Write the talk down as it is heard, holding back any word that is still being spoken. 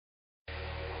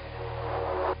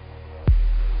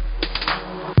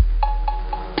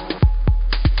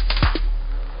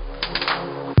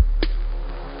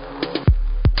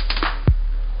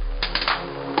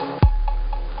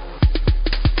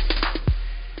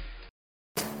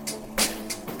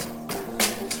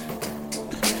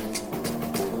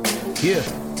Yeah.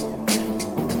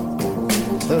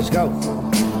 Let's go.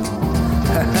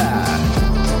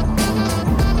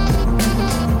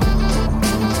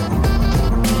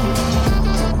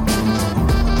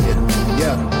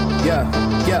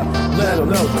 Yeah. Let them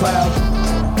know, Cloud.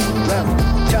 Let them,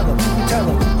 tell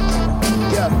them.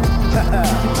 Yeah.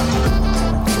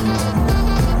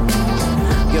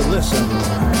 Yeah, listen.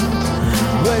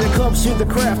 When it comes to the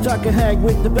craft, I can hang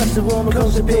with the best of them. It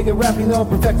comes to pig and rapping on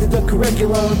perfected the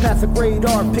curriculum. Empathic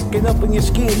radar, picking up on your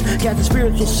schemes. Got the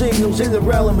spiritual signals in the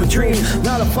realm of dreams.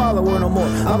 Not a follower no more,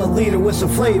 I'm a leader with some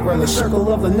flavor. The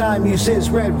circle of the 9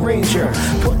 muses, Red Ranger.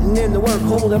 Putting in the work,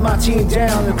 holding my team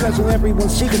down. And present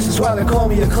everyone's secrets, that's why they call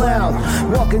me a clown.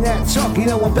 Walking that talk, you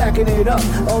know I'm backing it up.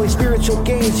 All these spiritual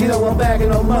gains, you know I'm bagging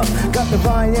them up. Got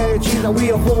divine energy, now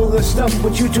we are full of this stuff.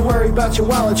 But you to worry about your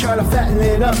wallet, try to fatten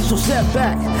it up. So step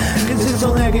back, cause it's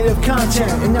all negative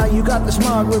content. And now you got this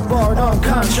mod with barred on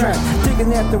contract.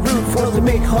 Digging at the root, forced to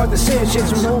make hard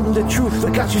decisions. When holding the truth,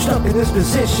 but got you stuck in this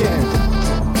position.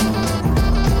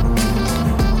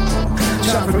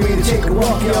 Time for me to take a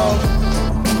walk, y'all.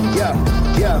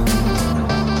 Yeah.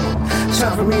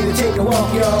 Time for me to take a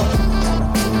walk, y'all.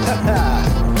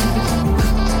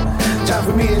 Time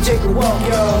for me to take a walk,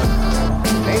 y'all.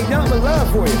 Ain't nothing but love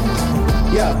for you.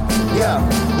 Yeah,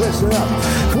 listen up.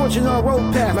 Fortune on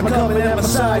road path, I'm coming at my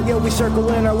side. Yo, we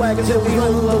circling our wagons and we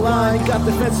hold the line. Got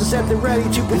the fences set and ready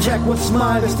to protect what's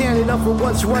mine. And standing up for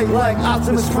what's right like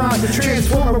Optimus Prime. To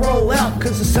transform and roll out,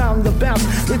 cause it's time to bounce.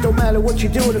 It don't matter what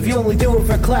you're doing if you only do it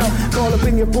for clout. Caught up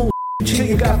in your bull till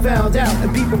you got found out.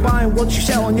 And people buying what you're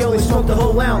selling, yo, they smoke the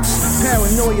whole ounce.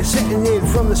 Paranoia setting in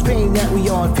from this pain that we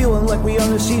on. Feeling like we on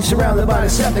the sea surrounded by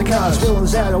Decepticons.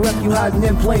 Villains that are left you hiding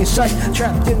in plain sight.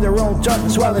 Trapped in their own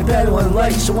darkness while they battling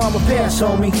light. So I'm a pass,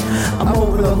 homie. I'm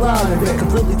over the line of it.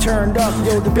 Completely turned off,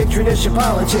 yo, the big tradition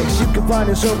politics. You can find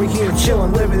us over here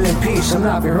chilling, living in peace. I'm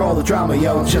not for all the drama,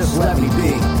 yo, just let me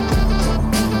be.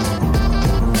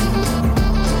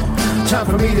 Time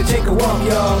for me to take a walk,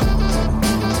 y'all.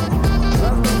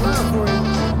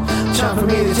 Time for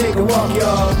me to take a walk,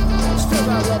 y'all. Still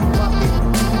got love for my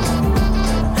people.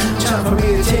 Time for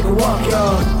me to take a walk,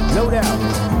 y'all. No doubt.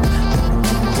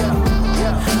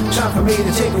 Yeah. Time for me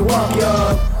to take a walk,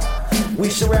 y'all. We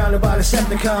surrounded by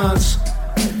Decepticons.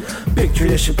 Big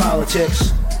tradition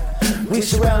politics. We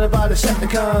surrounded by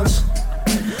Decepticons.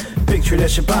 Big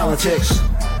tradition politics.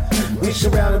 We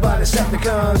surrounded by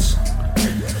Decepticons.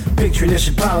 Big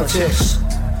tradition politics.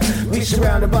 We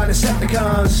surrounded by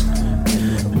Decepticons.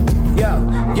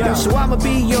 Yo, so I'ma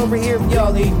be over here if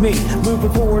y'all need me. Moving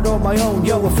forward on my own,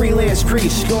 yo, a freelance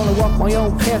priest. Gonna walk my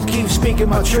own path, keep speaking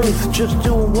my truth. Just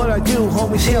doing what I do,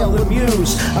 homies, hail the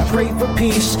muse. I pray for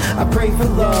peace, I pray for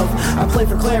love. I pray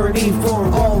for clarity for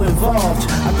all involved.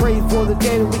 I pray for the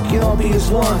day that we can all be as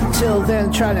one. Till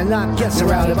then, try to not get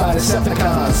surrounded by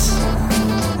Decepticons.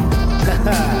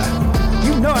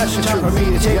 You know that's the truth. Time for me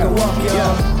to take a walk,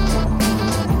 y'all.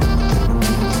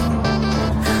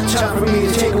 Time for me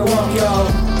to take a walk,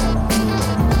 y'all.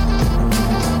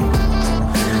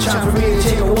 Time for me to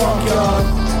take a walk, y'all.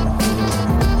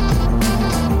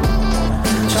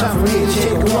 Time for me to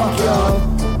take a walk, y'all.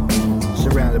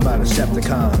 Surrounded by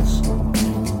Decepticons.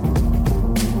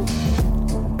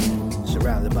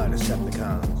 Surrounded by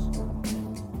Decepticons.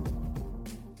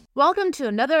 Welcome to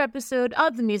another episode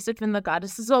of the Music from the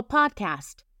Goddesses World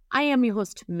podcast. I am your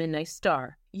host, Midnight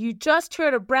Star. You just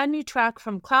heard a brand new track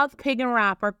from Cloud pagan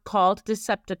rapper called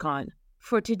Decepticon.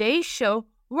 For today's show,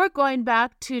 we're going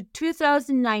back to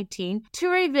 2019 to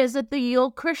revisit the Yule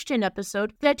Christian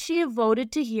episode that you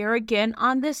voted to hear again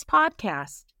on this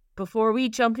podcast. Before we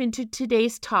jump into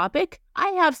today's topic, I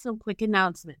have some quick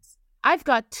announcements. I've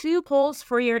got 2 polls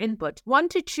for your input, one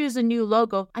to choose a new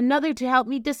logo, another to help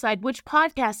me decide which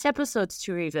podcast episodes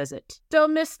to revisit.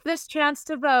 Don't miss this chance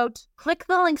to vote. Click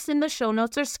the links in the show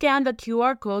notes or scan the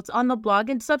QR codes on the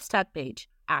blog and Substack page.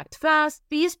 Act fast,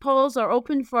 these polls are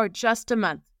open for just a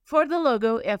month. For the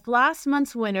logo, if last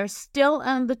month's winner still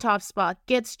on the top spot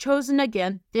gets chosen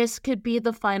again, this could be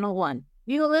the final one.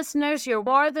 New listeners, you're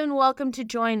more than welcome to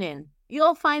join in.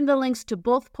 You'll find the links to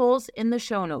both polls in the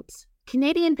show notes.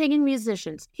 Canadian pagan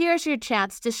musicians, here's your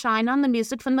chance to shine on the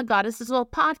Music from the Goddesses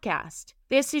World podcast.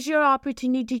 This is your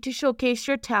opportunity to showcase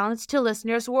your talents to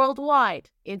listeners worldwide.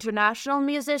 International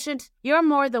musicians, you're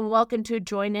more than welcome to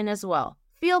join in as well.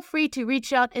 Feel free to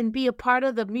reach out and be a part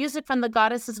of the Music from the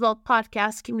Goddesses World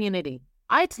podcast community.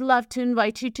 I'd love to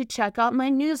invite you to check out my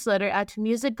newsletter at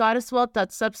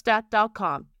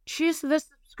musicgoddessworld.substack.com. Choose the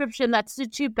subscription that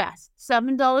suits you best,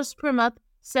 $7 per month,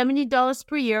 $70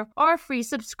 per year, or a free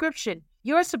subscription.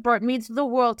 Your support means the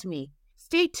world to me.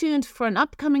 Stay tuned for an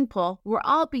upcoming poll where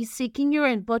I'll be seeking your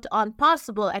input on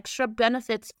possible extra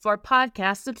benefits for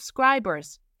podcast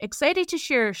subscribers. Excited to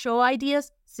share show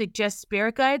ideas, suggest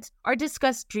spirit guides, or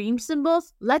discuss dream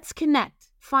symbols? Let's connect.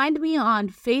 Find me on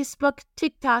Facebook,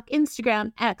 TikTok,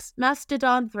 Instagram, X,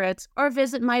 Mastodon, Threads, or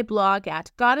visit my blog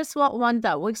at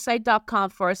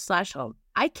goddesswalt1.wixsite.com/home.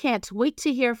 I can't wait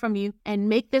to hear from you and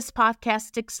make this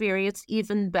podcast experience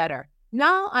even better.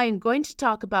 Now I am going to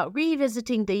talk about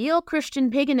revisiting the Yule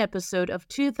Christian Pagan episode of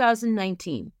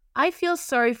 2019. I feel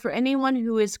sorry for anyone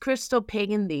who is Christo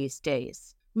Pagan these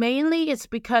days. Mainly it's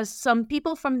because some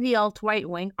people from the alt-right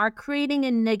wing are creating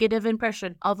a negative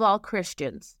impression of all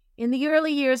Christians. In the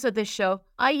early years of this show,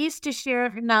 I used to share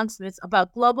announcements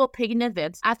about global pagan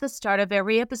events at the start of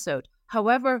every episode.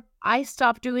 However, I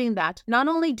stopped doing that, not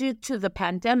only due to the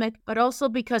pandemic, but also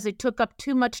because it took up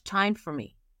too much time for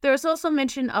me. There is also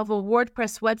mention of a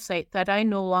WordPress website that I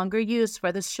no longer use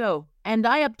for this show, and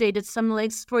I updated some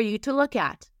links for you to look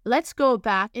at. Let's go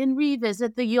back and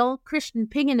revisit the Yule Christian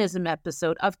Paganism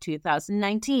episode of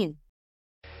 2019.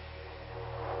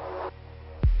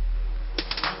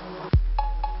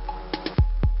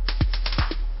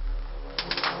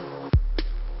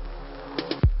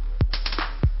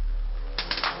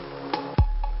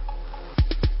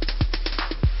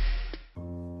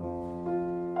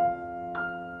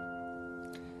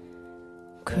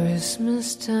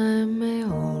 Christmas time may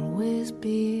always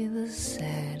be the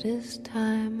saddest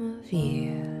time of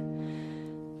year,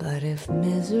 but if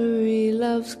misery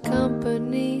loves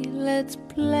company, let's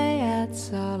play at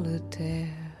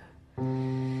solitaire.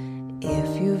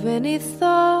 If you've any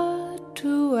thought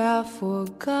to our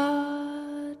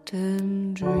forgotten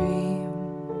dream,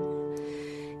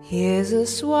 here's a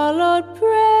swallowed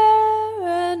prayer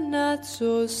and not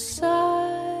so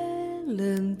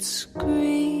silent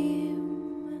scream.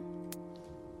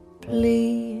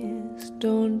 Please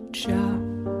don't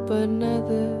chop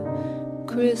another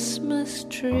Christmas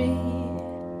tree.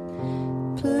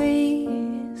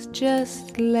 Please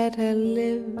just let her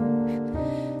live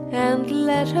and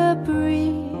let her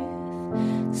breathe.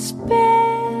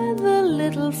 Spare the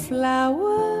little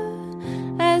flower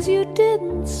as you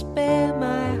didn't spare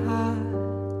my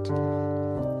heart.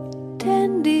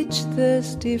 Tend each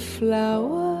thirsty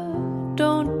flower,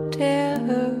 don't tear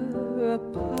her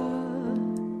apart.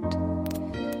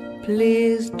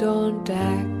 Please don't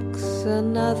axe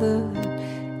another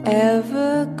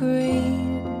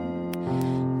evergreen.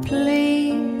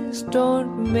 Please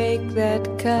don't make that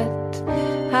cut,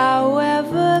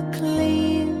 however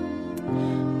clean.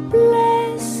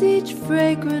 Bless each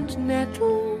fragrant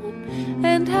nettle,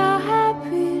 and how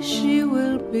happy she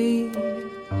will be.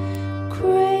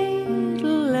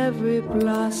 Cradle every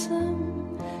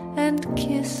blossom and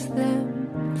kiss them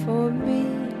for me.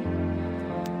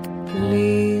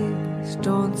 Please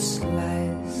don't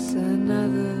slice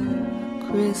another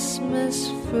Christmas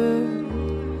fir.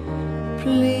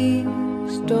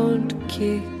 Please don't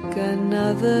kick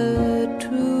another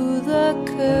to the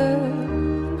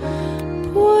curb.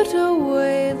 Put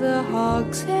away the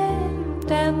hogshead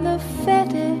and the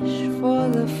fetish for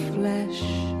the flesh.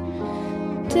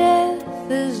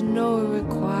 Death is no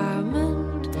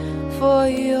requirement for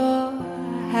your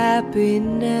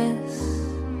happiness.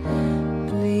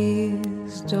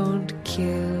 Please don't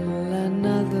kill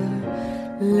another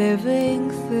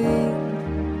living thing.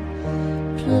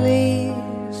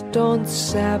 Please don't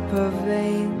sap her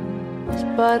veins,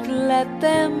 but let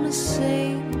them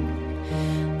sing.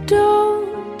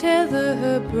 Don't tether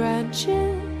her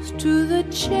branches to the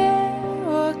chair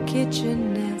or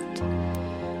kitchenette.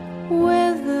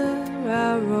 Whether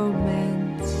our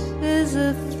romance is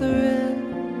a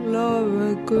thrill or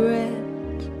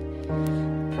regret,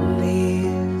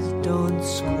 please don't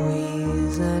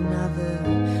squeeze another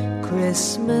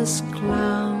Christmas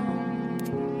clown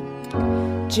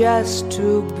just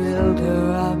to build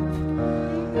her up,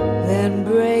 then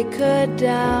break her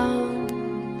down.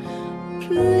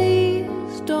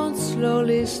 Please don't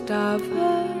slowly starve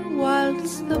her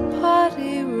whilst the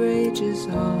party rages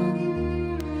on.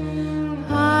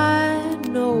 I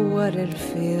know what it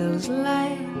feels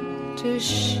like to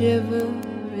shiver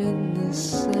in the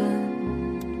sun.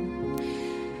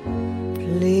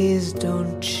 Please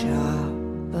don't chop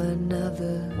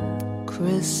another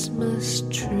Christmas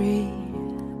tree.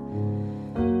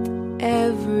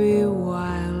 Every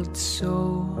wild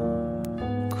soul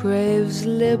craves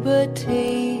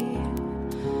liberty.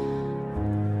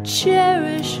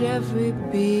 Cherish every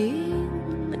being,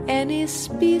 any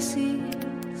species,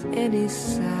 any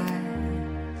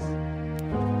size.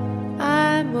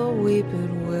 I'm a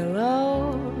weeping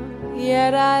willow,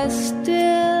 yet I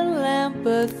still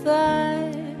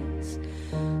empathize.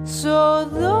 So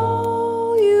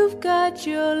though you've got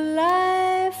your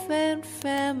life and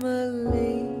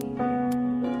family,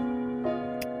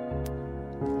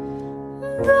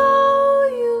 though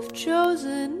you've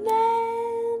chosen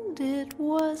and it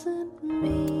wasn't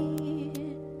me,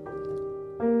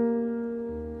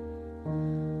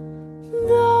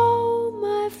 though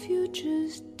my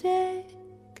future's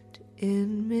decked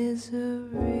in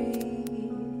misery,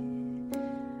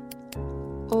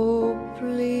 oh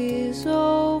please,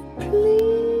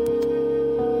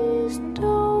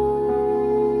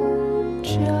 don't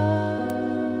chop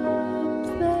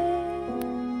that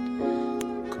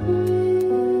Christmas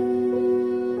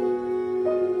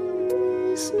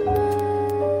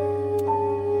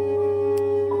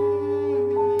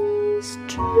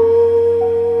tree.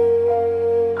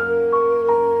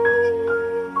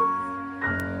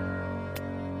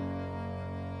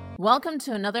 Welcome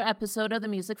to another episode of the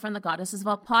Music from the Goddesses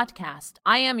Vault podcast.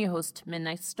 I am your host,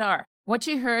 Midnight Star. What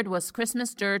you heard was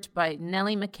Christmas Dirt by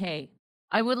Nellie McKay.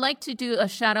 I would like to do a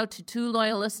shout out to two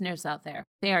loyal listeners out there.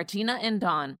 They are Gina and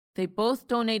Dawn. They both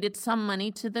donated some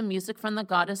money to the Music from the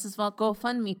Goddesses Vault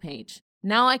GoFundMe page.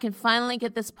 Now I can finally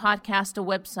get this podcast a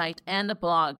website and a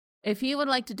blog. If you would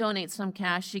like to donate some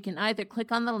cash, you can either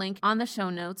click on the link on the show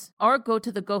notes or go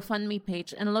to the GoFundMe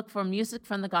page and look for Music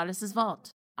from the Goddesses Vault.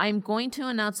 I'm going to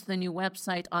announce the new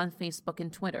website on Facebook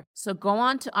and Twitter, so go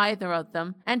on to either of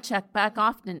them and check back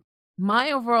often.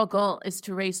 My overall goal is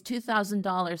to raise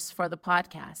 $2,000 for the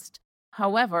podcast.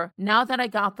 However, now that I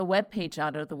got the webpage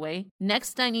out of the way,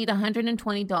 next I need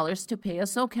 $120 to pay a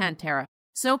SOCAN tariff.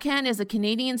 SOCAN is a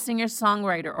Canadian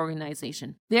singer-songwriter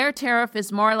organization. Their tariff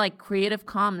is more like Creative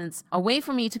Commons, a way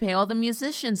for me to pay all the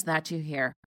musicians that you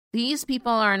hear. These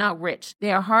people are not rich.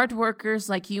 They are hard workers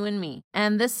like you and me.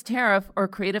 And this tariff, or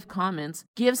Creative Commons,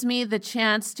 gives me the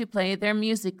chance to play their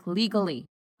music legally.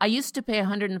 I used to pay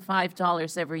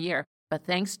 $105 every year, but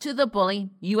thanks to the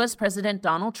bully, U.S. President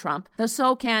Donald Trump, the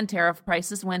SOCAN tariff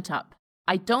prices went up.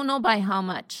 I don't know by how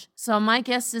much, so my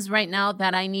guess is right now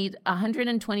that I need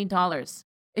 $120.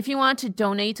 If you want to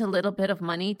donate a little bit of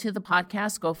money to the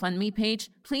podcast GoFundMe page,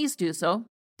 please do so.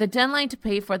 The deadline to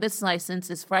pay for this license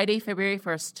is Friday, February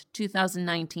 1st,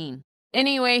 2019.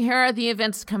 Anyway, here are the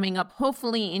events coming up,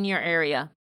 hopefully in your area.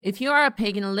 If you are a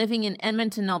pagan living in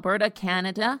Edmonton, Alberta,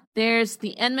 Canada, there's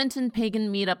the Edmonton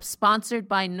Pagan Meetup sponsored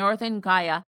by Northern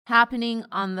Gaia, happening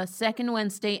on the second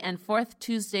Wednesday and fourth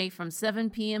Tuesday from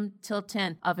 7 p.m. till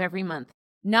 10 of every month.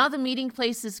 Now the meeting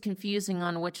place is confusing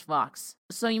on Witchvox,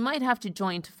 so you might have to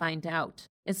join to find out.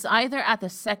 It's either at the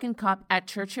Second Cup at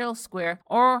Churchill Square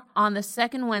or on the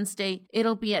second Wednesday,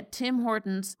 it'll be at Tim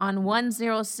Hortons on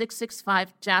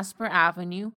 10665 Jasper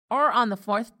Avenue or on the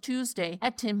fourth Tuesday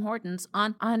at Tim Hortons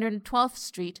on 112th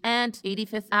Street and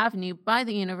 85th Avenue by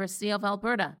the University of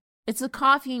Alberta. It's a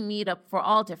coffee meetup for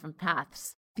all different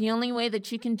paths. The only way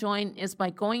that you can join is by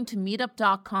going to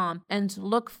meetup.com and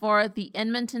look for the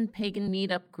Edmonton Pagan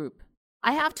Meetup group.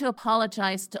 I have to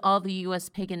apologize to all the U.S.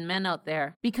 pagan men out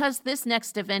there because this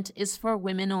next event is for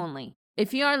women only.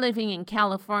 If you are living in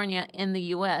California in the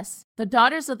U.S., the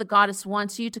Daughters of the Goddess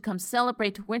wants you to come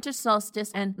celebrate Winter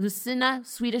Solstice and Lucina,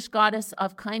 Swedish goddess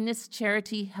of kindness,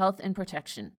 charity, health, and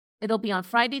protection. It'll be on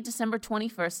Friday, December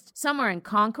 21st, somewhere in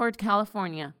Concord,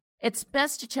 California. It's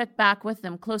best to check back with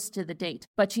them close to the date,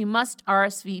 but you must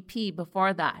RSVP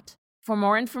before that. For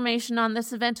more information on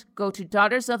this event, go to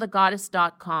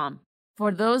daughtersofthegoddess.com. For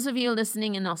those of you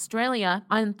listening in Australia,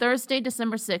 on Thursday,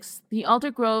 December 6th, the Alder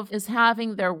Grove is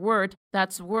having their Word,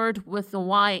 that's word with the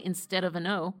Y instead of an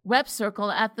O, web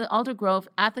circle at the Alder Grove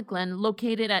at the Glen,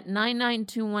 located at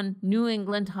 9921 New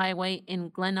England Highway in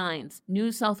Glen Innes,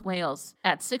 New South Wales,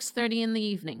 at 6:30 in the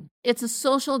evening. It's a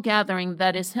social gathering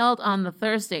that is held on the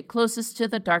Thursday closest to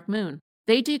the dark moon.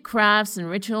 They do crafts and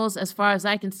rituals as far as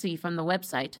I can see from the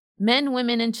website. Men,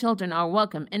 women, and children are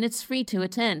welcome, and it's free to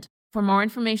attend. For more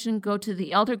information, go to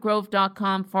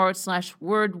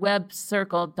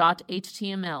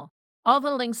theeldergrove.com/wordwebcircle.html. All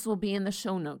the links will be in the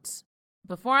show notes.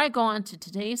 Before I go on to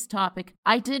today's topic,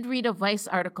 I did read a Vice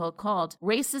article called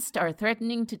Racists Are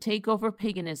Threatening to Take Over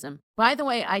Paganism. By the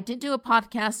way, I did do a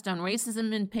podcast on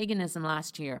racism and paganism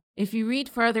last year. If you read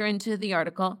further into the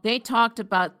article, they talked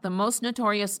about the most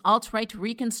notorious alt-right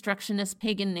reconstructionist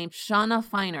pagan named Shauna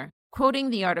Feiner. Quoting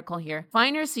the article here,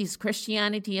 Feiner sees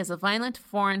Christianity as a violent,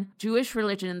 foreign, Jewish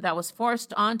religion that was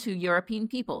forced onto European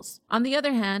peoples. On the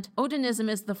other hand, Odinism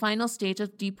is the final stage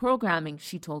of deprogramming,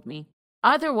 she told me.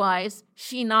 Otherwise,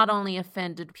 she not only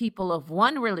offended people of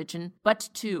one religion, but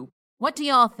two. What do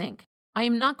y'all think? I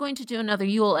am not going to do another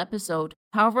Yule episode.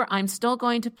 However, I'm still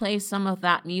going to play some of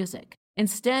that music.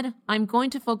 Instead, I'm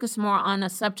going to focus more on a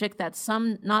subject that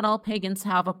some, not all pagans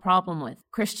have a problem with,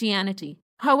 Christianity.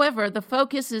 However, the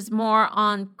focus is more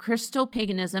on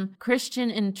Christo-paganism, Christian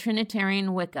and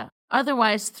Trinitarian Wicca,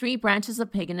 otherwise 3 branches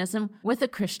of paganism with a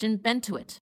Christian bent to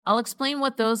it. I'll explain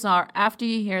what those are after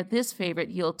you hear this favorite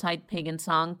Yuletide pagan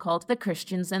song called The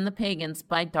Christians and the Pagans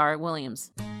by Dar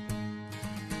Williams.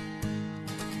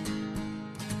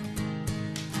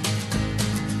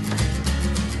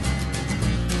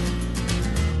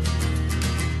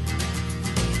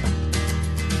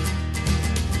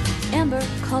 Amber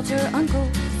called her uncle,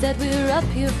 said we're up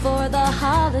here for the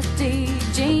holiday.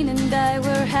 Jane and I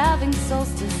were having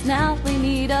solstice, now we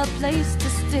need a place to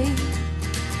stay.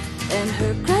 And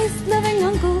her Christ-loving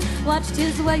uncle watched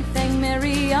his wife hang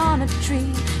Mary on a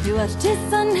tree. He watched his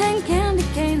son hang candy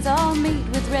canes, all made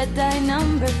with red dye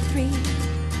number 3.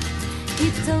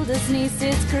 He told his niece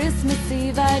it's Christmas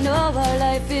Eve, I know our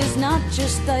life is not your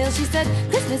style. She said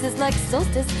Christmas is like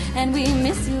solstice and we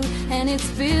miss you and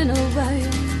it's been a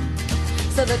while.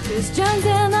 So the Christians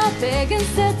and the pagans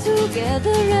sat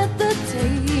together at the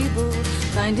table,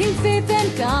 finding faith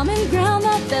and common ground,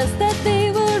 the best that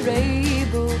they were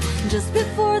able. Just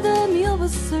before the meal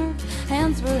was served,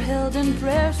 hands were held and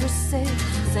prayers were said,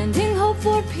 sending hope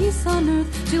for peace on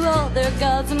earth to all their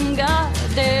gods and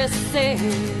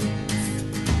goddesses.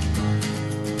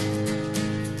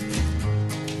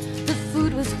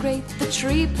 Food was great, the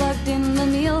tree plugged in, the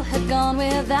meal had gone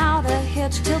without a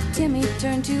hitch, till Timmy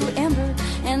turned to Amber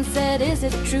and said, is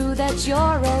it true that you're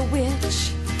a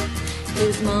witch?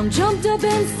 His mom jumped up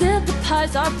and said, the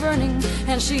pies are burning,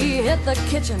 and she hit the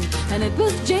kitchen, and it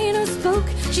was Jane who spoke.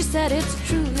 She said, it's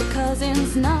true, your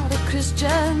cousin's not a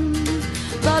Christian,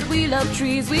 but we love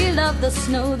trees, we love the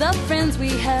snow, the friends we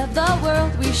have, the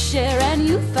world we share, and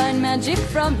you find magic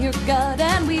from your God,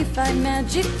 and we find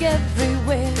magic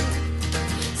everywhere.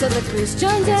 So the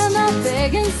Christians and the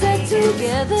pagans sat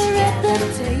together at the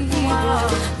table,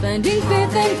 finding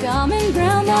faith and common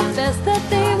ground, the best that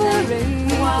they were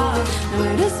able. Now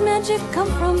where does magic come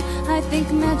from? I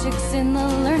think magic's in the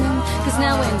learning, cause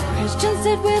now when Christians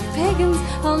sit with pagans,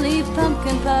 only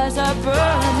pumpkin pies are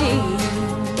burning.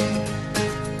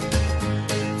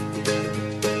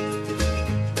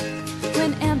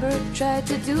 Tried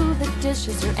to do the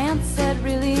dishes, her aunt said,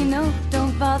 really no,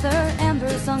 don't bother.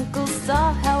 Amber's uncle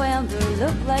saw how Amber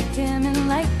looked like him and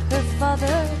like her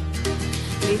father.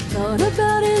 He thought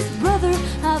about his brother,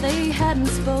 how they hadn't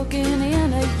spoken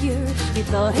in a year. He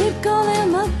thought he'd call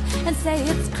him up and say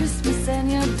it's Christmas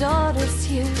and your daughter's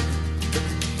here.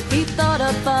 He thought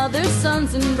of father,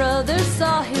 sons and brothers,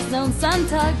 saw his own son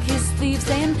tug his sleeve,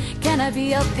 saying, can I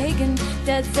be a pagan?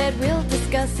 Dad said, we'll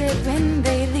discuss it when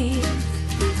they leave.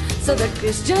 So the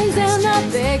Christians and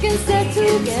the pagans sat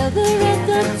together at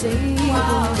the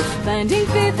table, finding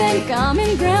faith and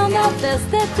common ground, the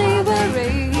best that they were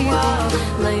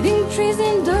able. Lighting trees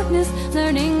in darkness,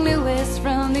 learning new ways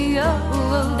from the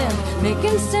old, and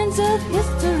making sense of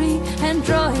history and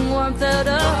drawing warmth out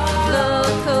of the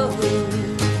cold.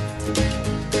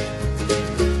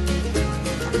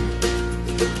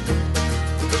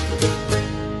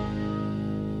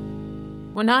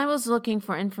 When I was looking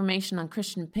for information on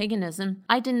Christian paganism,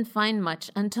 I didn't find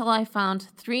much until I found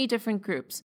 3 different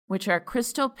groups, which are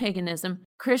Christo-paganism,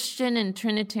 Christian and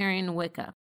Trinitarian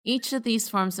Wicca. Each of these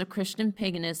forms of Christian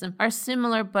paganism are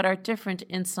similar but are different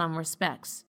in some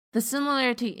respects. The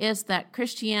similarity is that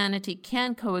Christianity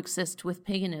can coexist with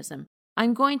paganism.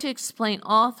 I'm going to explain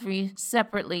all 3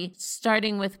 separately,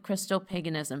 starting with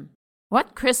Christo-paganism.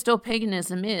 What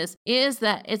Christo-paganism is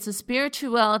that it's a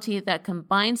spirituality that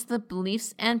combines the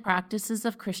beliefs and practices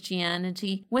of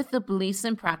Christianity with the beliefs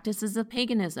and practices of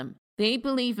paganism. They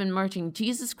believe in merging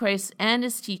Jesus Christ and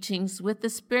his teachings with the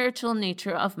spiritual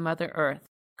nature of Mother Earth.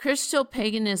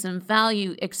 Christo-paganism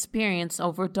value experience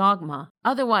over dogma.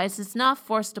 Otherwise, it's not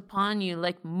forced upon you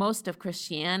like most of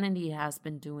Christianity has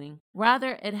been doing.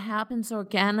 Rather, it happens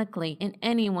organically in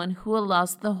anyone who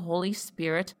allows the Holy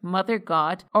Spirit, Mother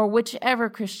God, or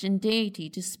whichever Christian deity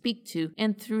to speak to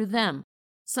and through them.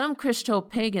 Some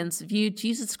Christo-pagans view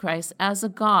Jesus Christ as a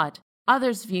god.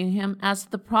 Others view him as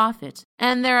the prophet.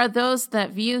 And there are those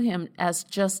that view him as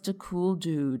just a cool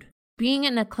dude. Being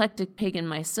an eclectic pagan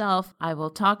myself, I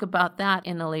will talk about that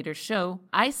in a later show,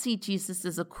 I see Jesus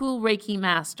as a cool Reiki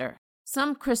master.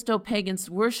 Some Christo-pagans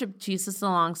worship Jesus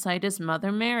alongside his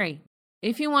mother Mary.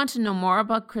 If you want to know more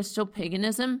about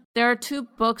Christo-paganism, there are 2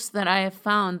 books that I have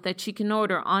found that you can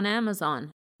order on Amazon.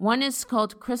 One is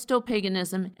called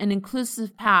Christo-paganism, An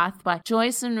Inclusive Path by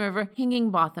Joyce and River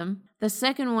Higginbotham. The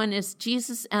second one is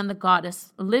Jesus and the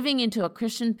Goddess, Living into a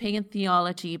Christian Pagan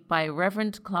Theology by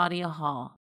Reverend Claudia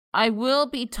Hall. I will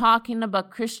be talking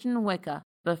about Christian Wicca.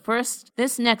 But first,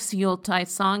 this next Yuletide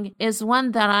song is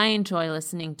one that I enjoy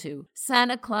listening to.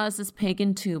 Santa Claus is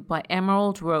Pagan Too by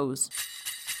Emerald Rose.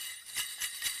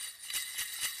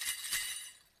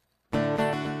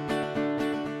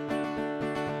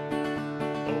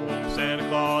 Santa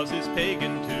Claus is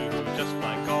pagan too, just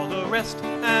like all the rest.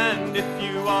 And if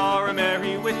you are a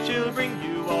merry witch, he'll bring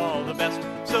you all the best.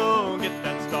 So get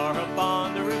that star up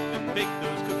on the roof and bake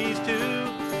those cookies too.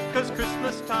 'Cause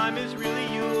Christmas time is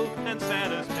really Yule, and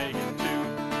Santa's pagan too.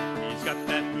 He's got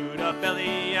that Buddha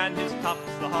belly, and his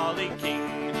top's the Holly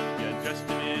King. You dressed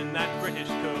him in that British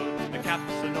coat, the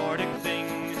cap's a Nordic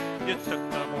thing. You took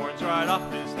the horns right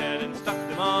off his head and stuck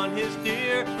them on his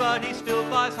deer. But he still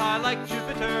flies high like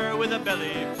Jupiter with a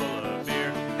belly full of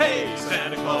beer. Hey,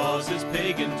 Santa Claus is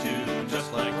pagan too,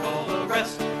 just like all the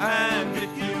rest. And if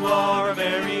you are a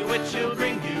merry witch, he'll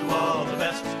bring you all the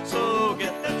best. So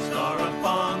get that star up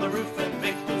on the roof and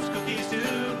make those cookies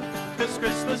too. 'Cause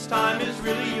Christmas time is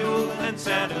really Yule, and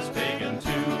Santa's pagan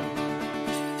too.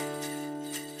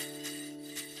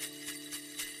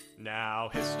 Now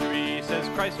history says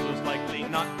Christ was likely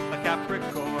not a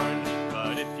Capricorn,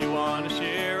 but if you want to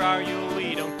share our Yule,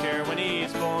 we don't care when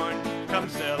he's born. Come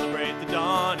celebrate the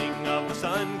dawning of the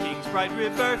Sun King's bright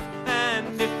rebirth,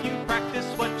 and if you practice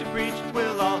what you preach,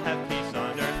 we'll all have peace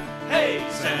on earth. Hey,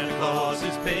 Santa Claus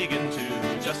is pagan too,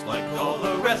 just like all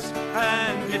the rest.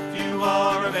 And if you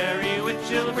are a merry witch,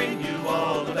 he'll bring you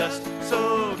all the best.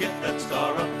 So get that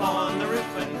star up on the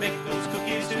roof and make those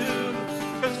cookies too.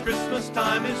 'Cause Christmas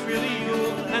time is really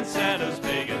Yule, and Santa's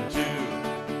pagan too.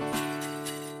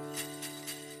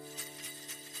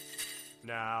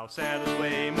 Now Santa's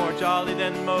way more jolly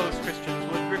than most Christians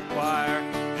would require.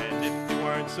 And if you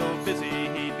weren't so busy,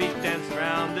 he'd be dancing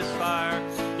around this fire.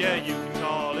 Yeah, you can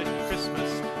call it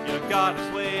Christmas, you got his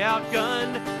way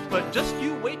outgunned. But just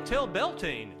you wait till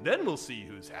Beltane, then we'll see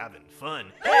who's having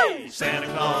fun. Hey, Santa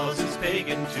Claus is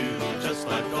pagan too, just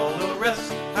like all the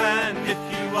rest. And if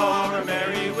you are a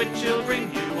merry witch, he'll bring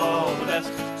you all the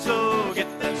best. So get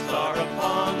that star up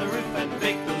on the roof and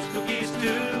bake those cookies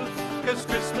too. 'Cause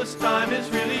Christmas time is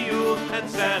really Yule, and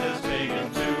Santa's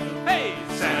pagan too. Hey,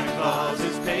 Santa Claus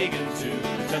is pagan too,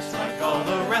 just like all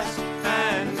the rest.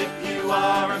 And if you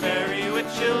are a merry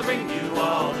witch, he'll bring you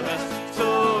all the best.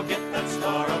 So get that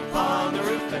star up on the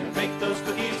roof and bake those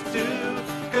cookies too.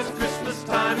 'Cause Christmas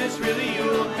time is really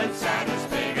Yule, and Santa's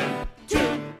pagan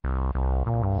too.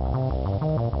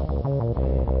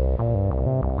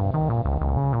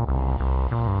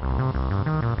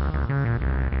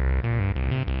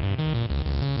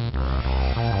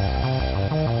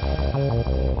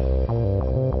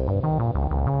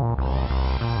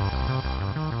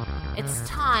 It's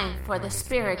time for the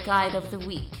Spirit Guide of the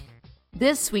Week.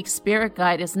 This week's Spirit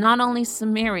Guide is not only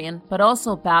Sumerian, but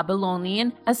also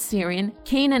Babylonian, Assyrian,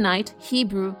 Canaanite,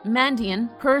 Hebrew, Mandean,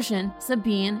 Persian,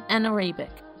 Sabaean, and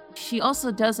Arabic. She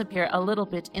also does appear a little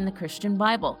bit in the Christian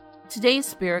Bible. Today's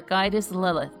Spirit Guide is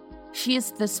Lilith. She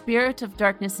is the spirit of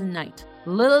darkness and night.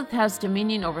 Lilith has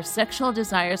dominion over sexual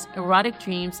desires, erotic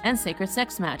dreams, and sacred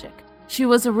sex magic. She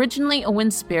was originally a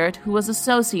wind spirit who was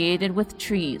associated with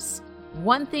trees.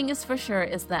 One thing is for sure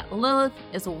is that Lilith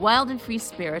is a wild and free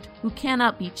spirit who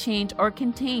cannot be chained or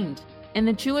contained. In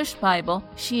the Jewish Bible,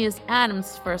 she is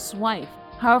Adam's first wife.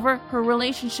 However, her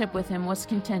relationship with him was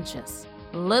contentious.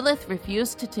 Lilith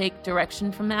refused to take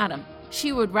direction from Adam.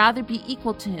 She would rather be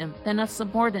equal to him than a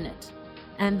subordinate.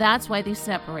 And that's why they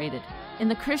separated. In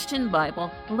the Christian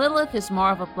Bible, Lilith is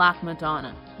more of a black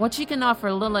Madonna. What you can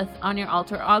offer Lilith on your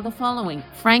altar are the following: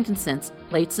 frankincense,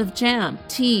 plates of jam,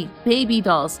 tea, baby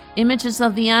dolls, images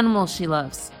of the animals she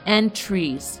loves, and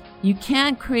trees. You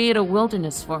can't create a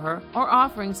wilderness for her, or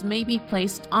offerings may be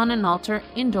placed on an altar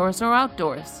indoors or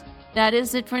outdoors. That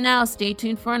is it for now. Stay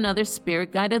tuned for another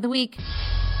Spirit Guide of the Week.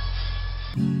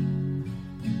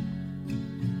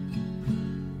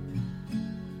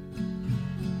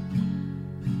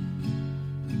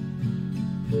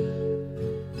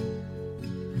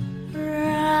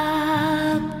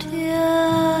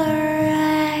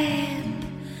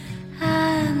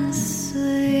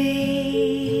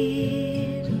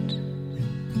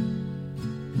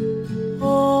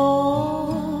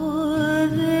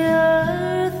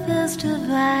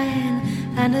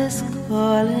 And is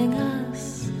calling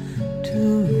us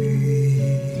to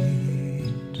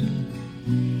it.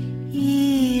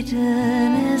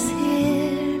 Eden is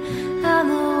here and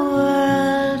the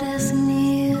world is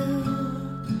new.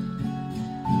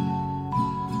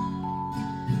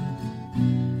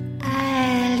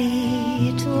 I'll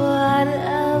eat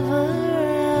whatever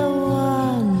I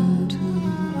want to.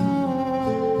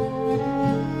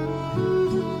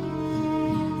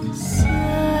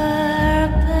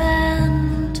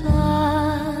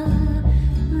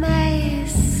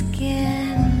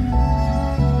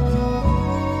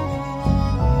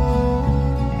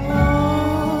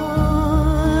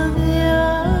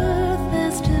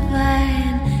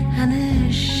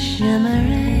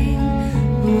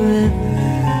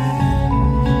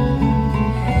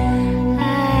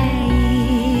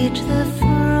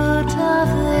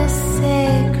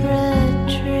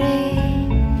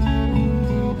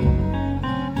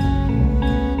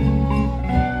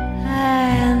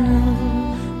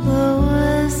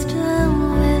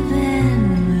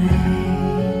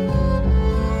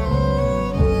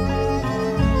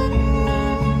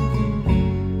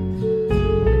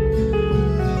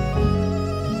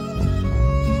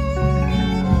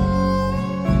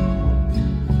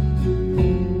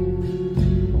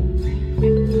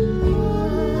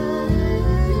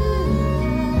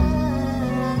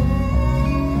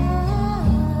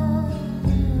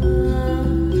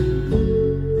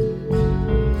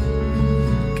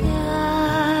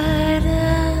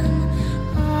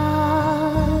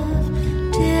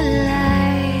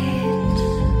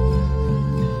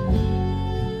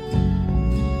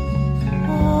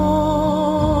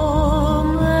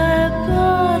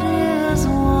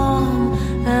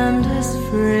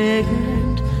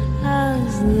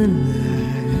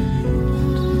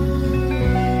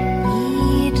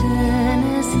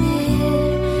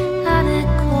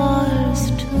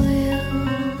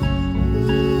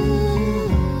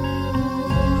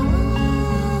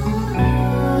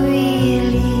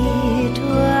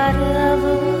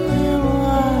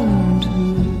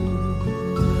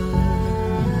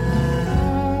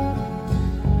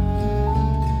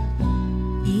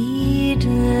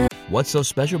 What's so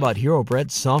special about Hero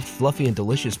Bread's soft, fluffy, and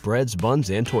delicious breads, buns,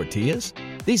 and tortillas?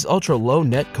 These ultra-low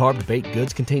net-carb baked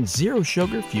goods contain zero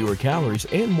sugar, fewer calories,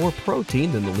 and more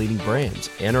protein than the leading brands,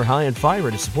 and are high in fiber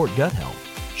to support gut health.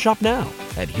 Shop now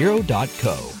at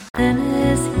hero.co. And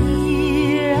is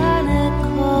here and it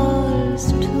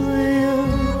calls to you.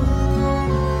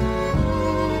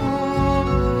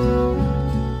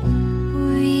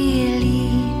 We'll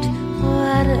eat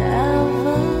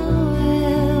whatever we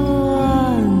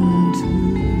want to.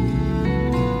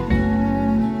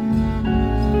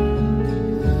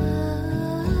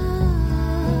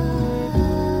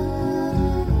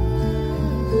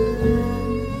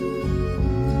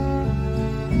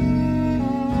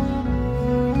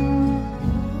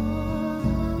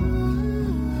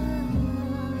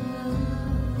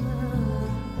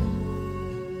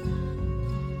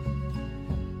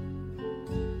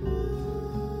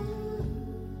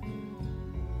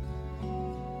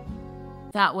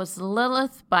 That was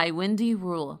Lilith by Wendy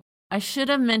Rule. I should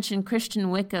have mentioned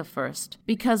Christian Wicca first,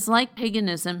 because like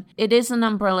paganism, it is an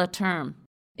umbrella term.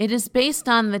 It is based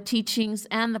on the teachings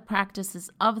and the practices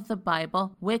of the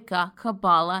Bible, Wicca,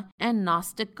 Kabbalah, and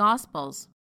Gnostic Gospels.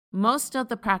 Most of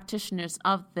the practitioners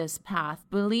of this path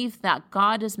believe that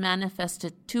God is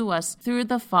manifested to us through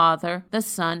the Father, the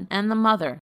Son, and the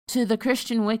Mother. To the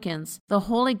Christian Wiccans, the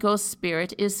Holy Ghost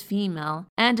Spirit is female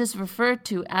and is referred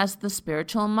to as the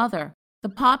spiritual mother. The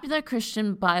popular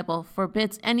Christian Bible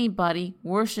forbids anybody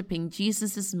worshiping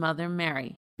Jesus' mother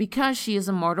Mary because she is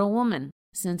a mortal woman.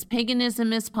 Since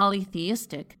paganism is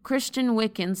polytheistic, Christian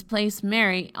Wiccans place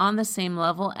Mary on the same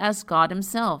level as God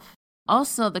himself.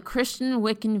 Also, the Christian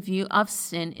Wiccan view of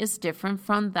sin is different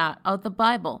from that of the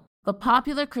Bible. The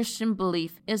popular Christian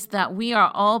belief is that we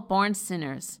are all born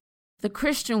sinners. The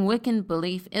Christian Wiccan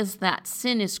belief is that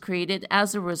sin is created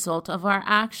as a result of our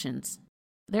actions.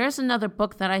 There's another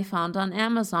book that I found on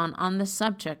Amazon on this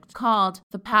subject called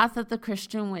The Path of the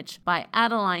Christian Witch by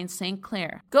Adeline St.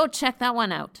 Clair. Go check that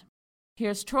one out.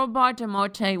 Here's Trobar de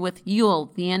Morte with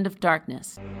Yule, the End of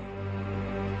Darkness.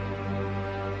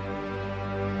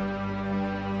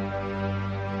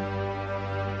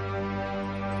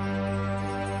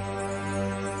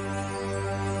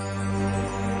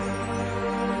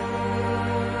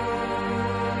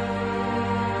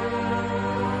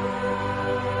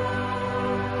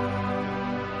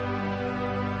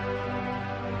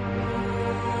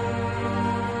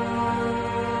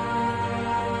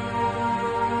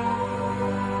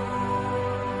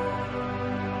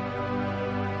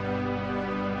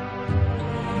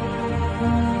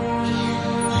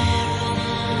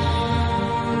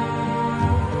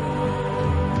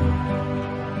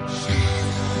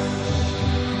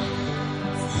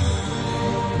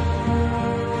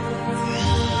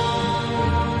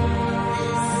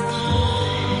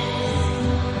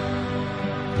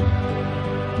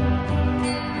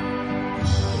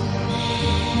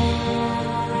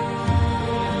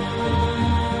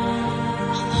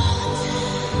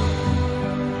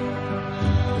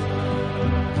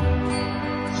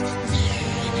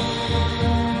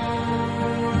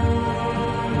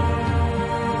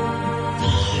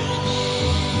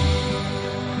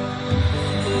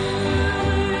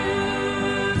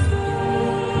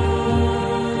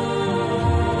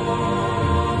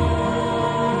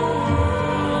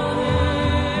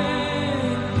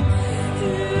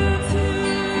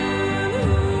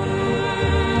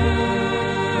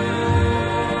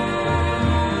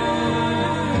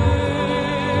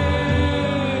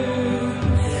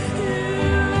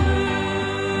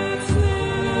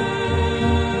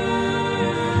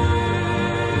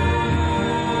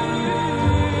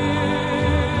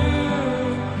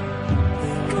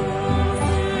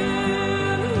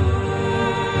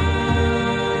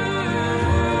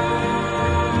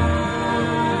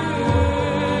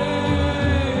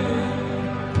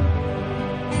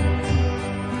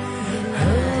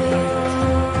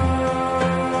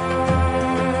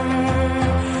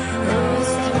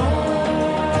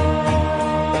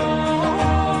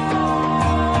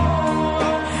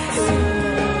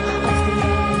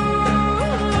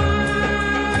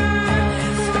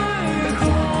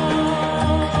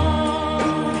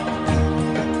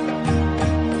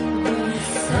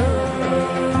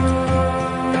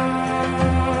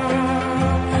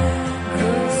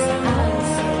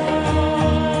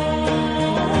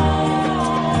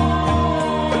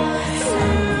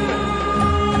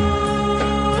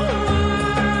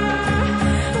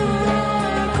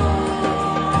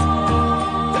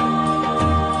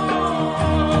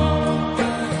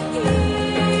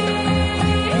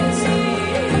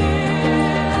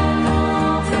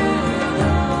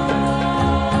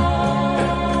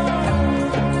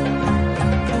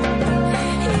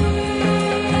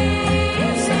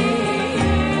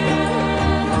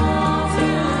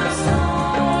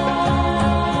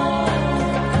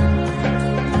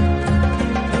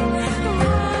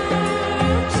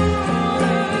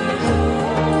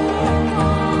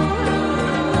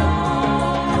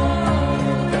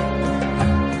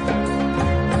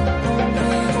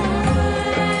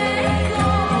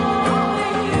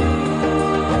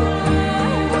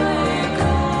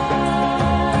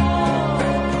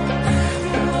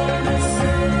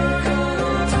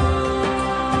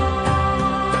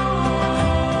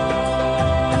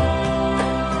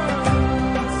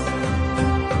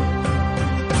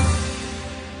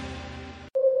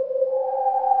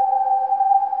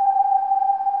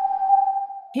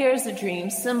 Here's a dream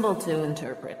symbol to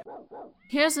interpret.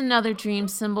 Here's another dream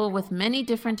symbol with many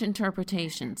different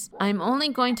interpretations. I'm only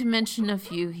going to mention a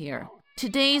few here.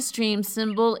 Today's dream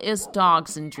symbol is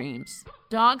dogs in dreams.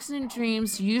 Dogs in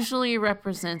dreams usually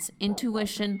represents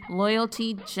intuition,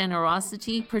 loyalty,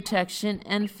 generosity, protection,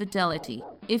 and fidelity.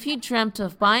 If you dreamt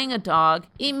of buying a dog,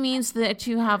 it means that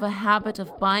you have a habit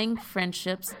of buying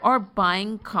friendships or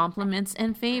buying compliments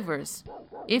and favors.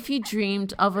 If you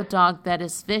dreamed of a dog that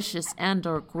is vicious and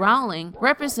or growling,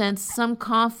 represents some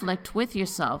conflict with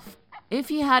yourself. If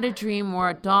you had a dream where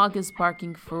a dog is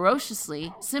barking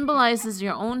ferociously, symbolizes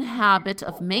your own habit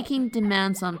of making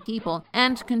demands on people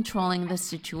and controlling the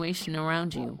situation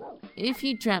around you. If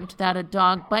you dreamt that a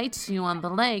dog bites you on the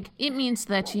leg, it means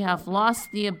that you have lost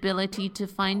the ability to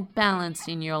find balance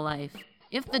in your life.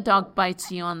 If the dog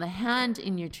bites you on the hand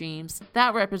in your dreams,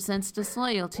 that represents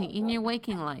disloyalty in your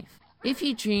waking life. If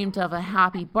you dreamed of a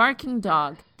happy barking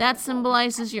dog, that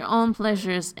symbolizes your own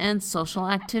pleasures and social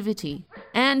activity.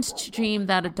 And to dream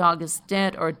that a dog is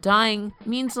dead or dying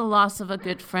means the loss of a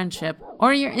good friendship,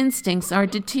 or your instincts are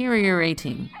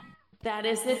deteriorating. That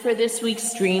is it for this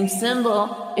week's dream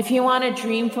symbol. If you want a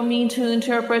dream for me to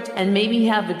interpret and maybe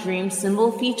have a dream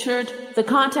symbol featured, the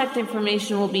contact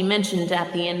information will be mentioned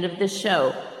at the end of this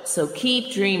show. So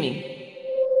keep dreaming.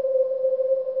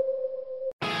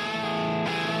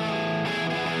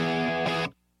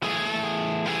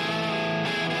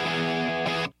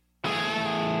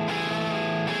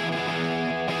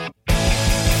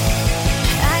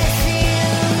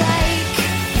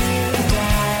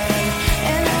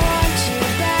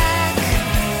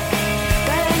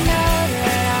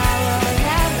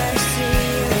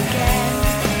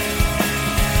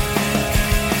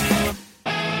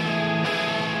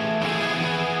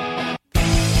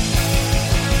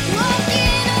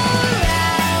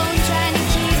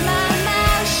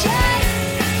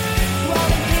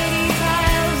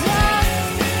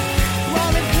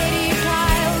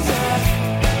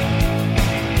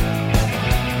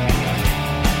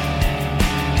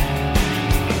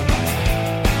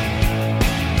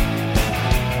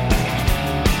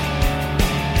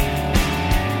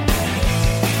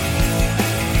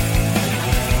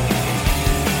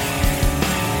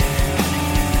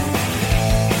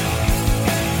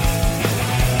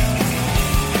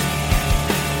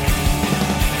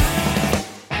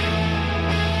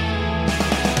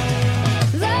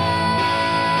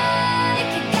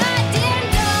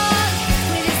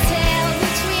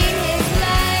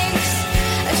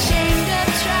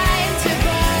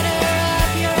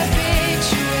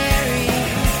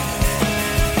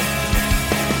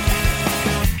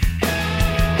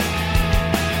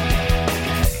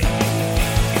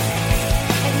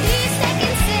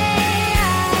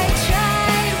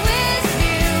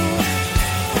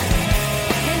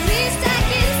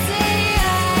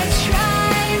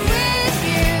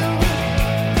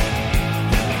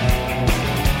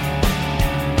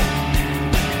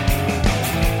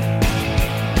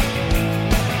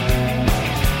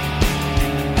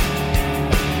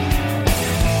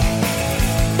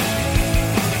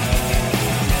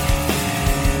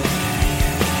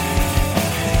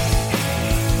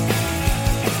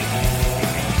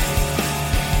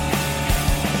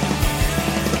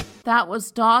 That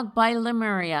was Dog by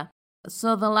Lemuria.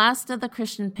 So the last of the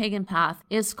Christian pagan path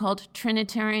is called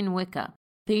Trinitarian Wicca.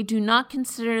 They do not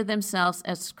consider themselves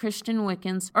as Christian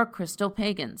Wiccans or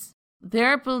Christo-pagans.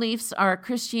 Their beliefs are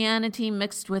Christianity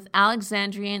mixed with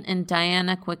Alexandrian and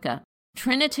Dianic Wicca.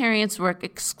 Trinitarians work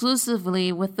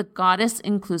exclusively with the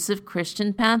goddess-inclusive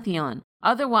Christian pantheon.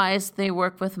 Otherwise, they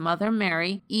work with Mother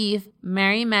Mary, Eve,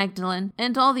 Mary Magdalene,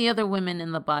 and all the other women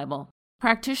in the Bible.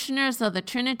 Practitioners of the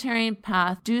Trinitarian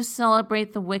path do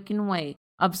celebrate the Wiccan way,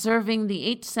 observing the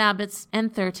 8 Sabbaths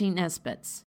and 13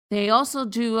 Esbats. They also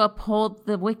do uphold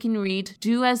the Wiccan reed,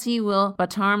 do as ye will,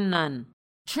 but harm none.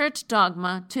 Church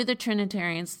dogma to the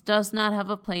Trinitarians does not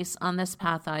have a place on this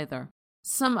path either.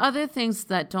 Some other things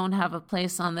that don't have a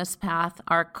place on this path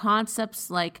are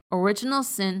concepts like original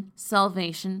sin,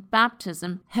 salvation,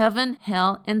 baptism, heaven,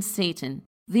 hell, and Satan.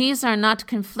 These are not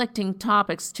conflicting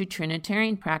topics to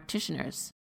Trinitarian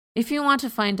practitioners. If you want to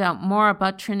find out more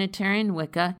about Trinitarian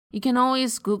Wicca, you can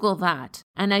always Google that,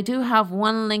 and I do have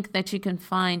one link that you can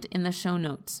find in the show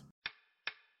notes.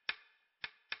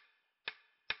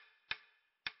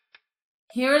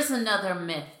 Here's another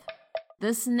myth.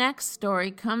 This next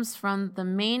story comes from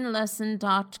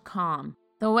themainlesson.com.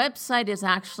 The website is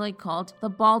actually called The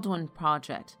Baldwin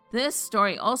Project. This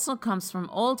story also comes from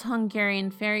Old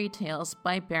Hungarian Fairy Tales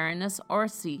by Baroness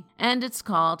Orsi, and it's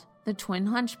called The Twin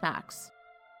Hunchbacks.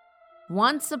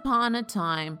 Once upon a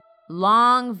time,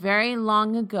 long, very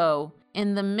long ago,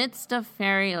 In the midst of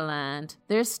fairyland,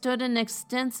 there stood an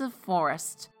extensive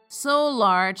forest, so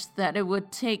large that it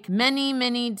would take many,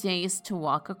 many days to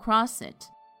walk across it.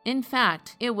 In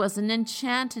fact, it was an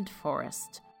enchanted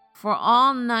forest, for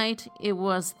all night it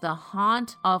was the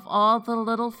haunt of all the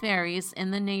little fairies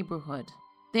in the neighborhood.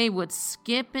 They would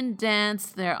skip and dance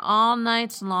there all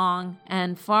night long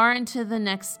and far into the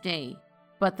next day.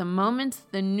 But the moment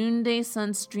the noonday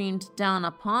sun streamed down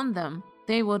upon them,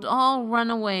 they would all run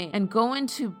away and go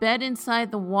into bed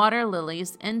inside the water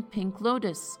lilies and pink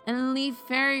lotus, and leave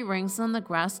fairy rings on the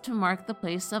grass to mark the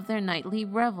place of their nightly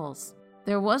revels.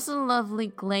 There was a lovely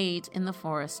glade in the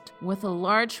forest, with a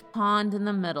large pond in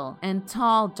the middle and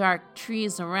tall dark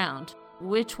trees around,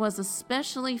 which was a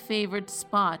specially favored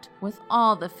spot with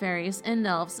all the fairies and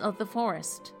elves of the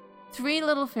forest. 3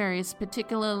 little fairies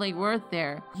particularly were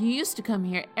there, who used to come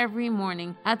here every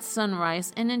morning at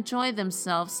sunrise and enjoy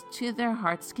themselves to their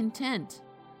heart's content.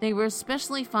 They were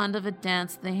especially fond of a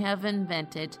dance they have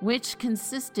invented, which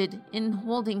consisted in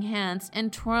holding hands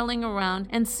and twirling around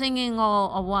and singing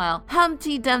all a while,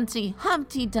 Humpty Dumpty,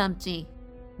 Humpty Dumpty.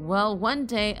 Well, one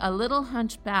day a little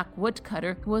hunchback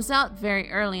woodcutter who was out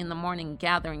very early in the morning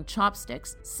gathering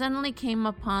chopsticks suddenly came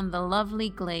upon the lovely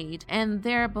glade, and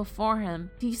there before him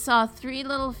he saw 3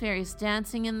 little fairies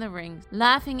dancing in the ring,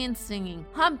 laughing and singing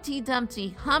Humpty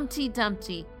Dumpty, Humpty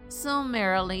Dumpty, so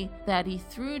merrily that he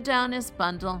threw down his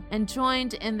bundle and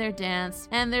joined in their dance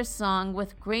and their song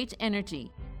with great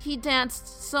energy. He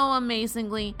danced so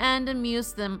amazingly and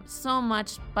amused them so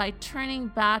much by turning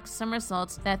back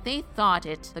somersaults that they thought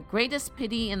it the greatest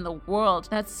pity in the world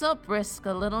that so brisk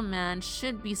a little man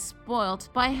should be spoilt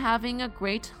by having a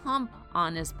great hump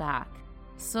on his back.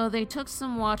 So they took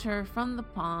some water from the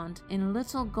pond in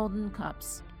little golden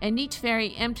cups, and each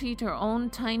fairy emptied her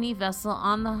own tiny vessel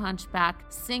on the hunchback,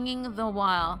 singing the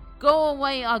while, Go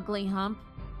away, ugly hump.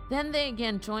 Then they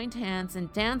again joined hands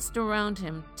and danced around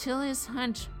him till his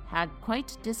hunch had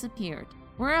quite disappeared,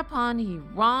 whereupon he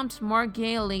romped more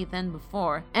gaily than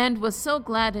before, and was so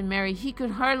glad and merry he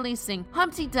could hardly sing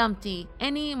Humpty Dumpty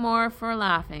any more for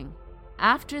laughing.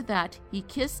 After that he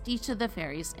kissed each of the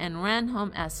fairies and ran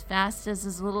home as fast as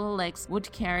his little legs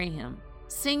would carry him,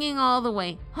 singing all the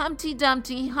way Humpty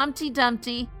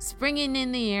Dumpty, springing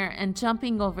in the air and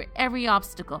jumping over every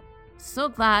obstacle. So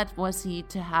glad was he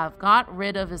to have got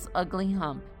rid of his ugly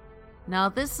hump. Now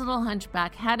this little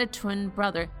hunchback had a twin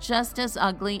brother just as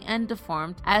ugly and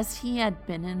deformed as he had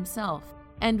been himself.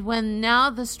 And when now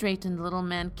the straitened little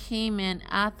man came in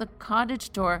at the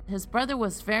cottage door, his brother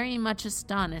was very much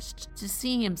astonished to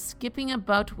see him skipping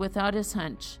about without his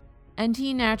hunch. And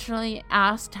he naturally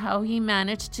asked how he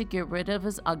managed to get rid of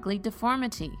his ugly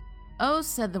deformity. Oh,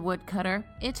 said the woodcutter,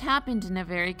 it happened in a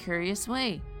very curious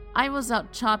way. I was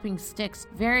out chopping sticks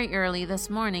very early this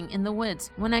morning in the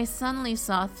woods when I suddenly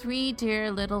saw 3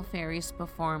 dear little fairies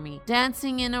before me,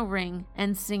 dancing in a ring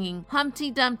and singing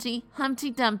Humpty Dumpty, Humpty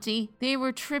Dumpty. They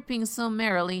were tripping so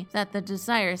merrily that the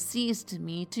desire seized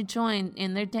me to join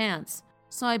in their dance.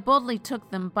 So I boldly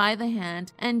took them by the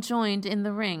hand and joined in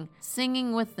the ring,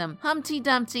 singing with them Humpty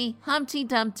Dumpty, Humpty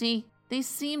Dumpty. They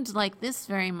seemed like this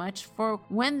very much, for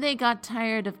when they got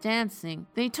tired of dancing,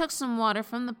 they took some water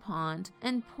from the pond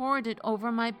and poured it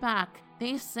over my back.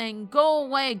 They sang, go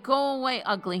away,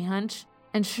 ugly hunch.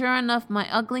 And sure enough, my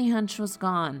ugly hunch was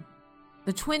gone.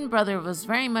 The twin brother was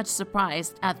very much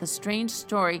surprised at the strange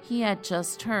story he had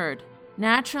just heard.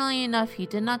 Naturally enough, he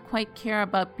did not quite care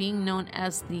about being known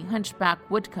as the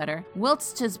hunchback woodcutter,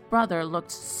 whilst his brother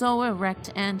looked so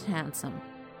erect and handsome.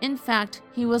 In fact,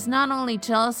 he was not only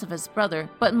jealous of his brother,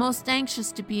 but most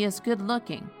anxious to be as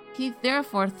good-looking. He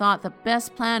therefore thought the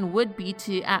best plan would be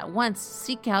to at once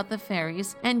seek out the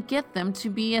fairies and get them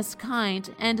to be as kind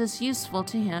and as useful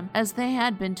to him as they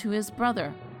had been to his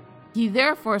brother. He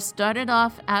therefore started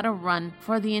off at a run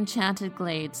for the enchanted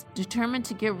glades, determined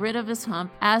to get rid of his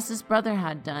hump as his brother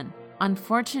had done.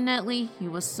 Unfortunately, he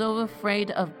was so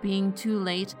afraid of being too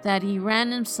late that he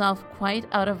ran himself quite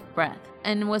out of breath,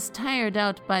 and was tired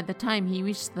out by the time he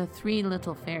reached the 3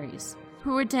 little fairies,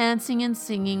 who were dancing and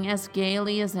singing as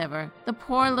gaily as ever. The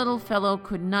poor little fellow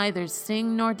could neither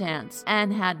sing nor dance,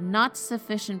 and had not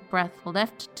sufficient breath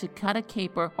left to cut a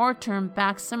caper or turn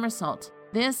back somersault.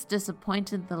 This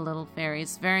disappointed the little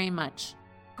fairies very much.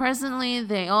 Presently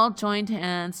they all joined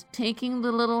hands, taking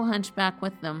the little hunchback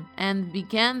with them, and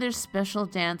began their special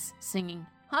dance, singing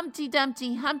Humpty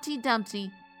Dumpty, Humpty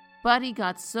Dumpty. But he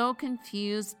got so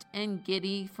confused and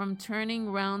giddy from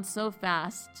turning round so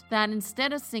fast that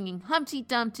instead of singing Humpty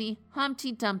Dumpty,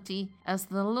 as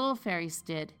the little fairies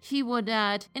did, he would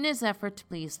add, in his effort to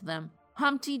please them,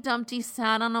 Humpty Dumpty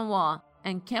sat on a wall,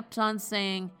 and kept on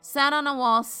saying, "Sat on a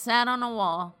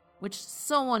wall," which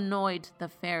so annoyed the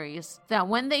fairies that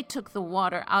when they took the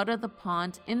water out of the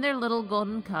pond in their little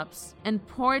golden cups and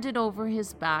poured it over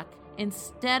his back,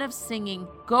 instead of singing,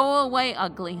 "Go away,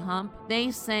 ugly hump,"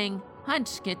 they sang,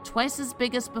 "Hunch, get twice as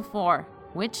big as before,"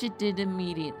 which it did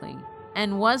immediately,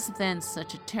 and was then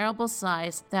such a terrible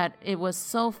size that it was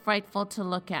so frightful to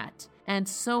look at, and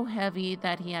so heavy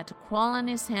that he had to crawl on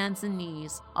his hands and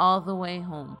knees all the way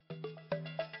home.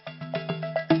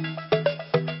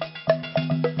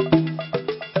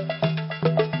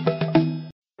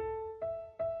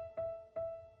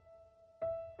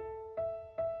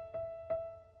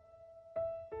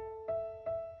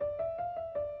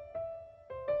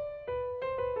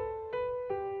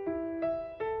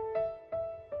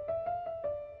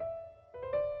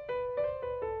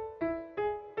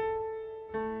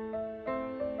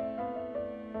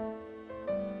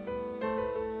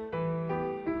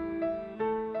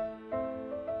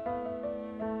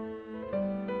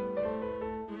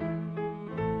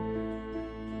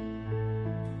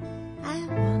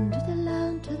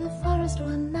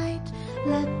 One night,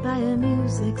 led by a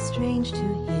music strange to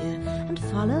hear, and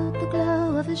followed the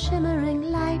glow of a shimmering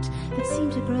light that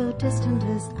seemed to grow distant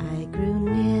as I grew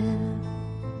near.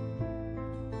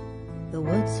 The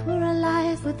woods were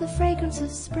alive with the fragrance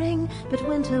of spring, but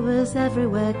winter was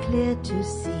everywhere clear to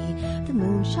see. The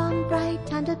moon shone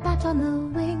bright, and a bat on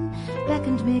the wing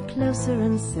beckoned me closer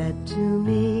and said to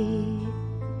me,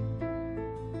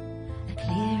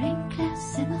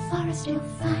 "In the forest you'll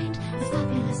find a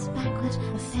fabulous banquet,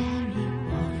 a fairy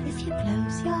ball. If you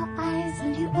close your eyes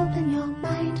and you open your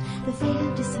mind, the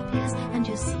veil disappears and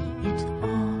you'll see it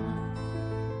all.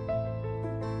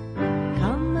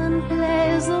 Come and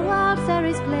play as the wild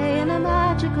fairies play in a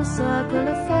magical circle,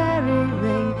 a fairy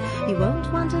ring. You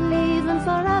won't want to leave and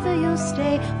forever you'll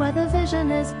stay where the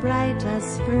vision is bright as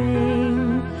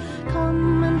spring.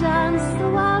 Come and dance the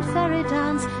wild fairy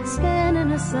dance, spin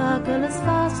in a circle as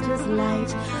fast as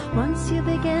light. Once you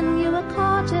begin, you are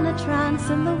caught in a trance,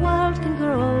 and the world can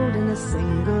grow old in a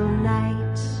single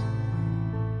night."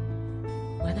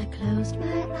 When I closed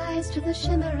my eyes to the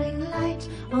shimmering light,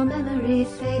 all memory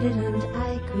faded and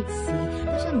I could see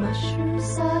that a mushroom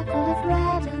circle of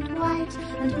red and white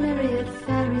and myriad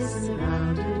fairies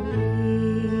surrounded me.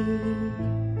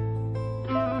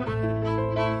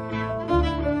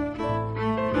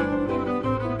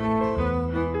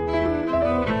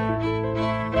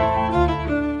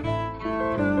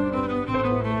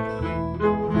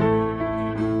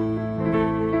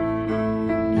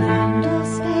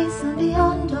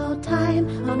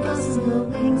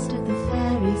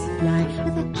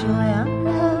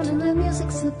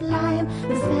 Sublime,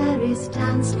 the fairies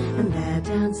danced, and there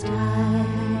danced I.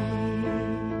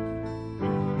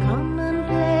 Come and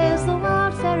play as the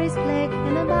wild fairies play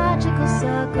in a magical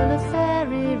circle, a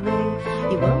fairy ring.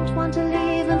 You won't want to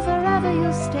leave, and forever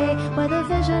you'll stay where the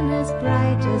vision is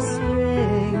bright as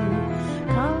spring.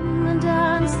 Come and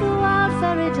dance the wild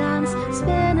fairy dance,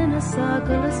 spin in a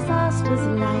circle as fast as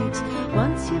light.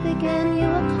 Once you begin, you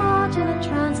are caught in a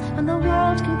trance, and the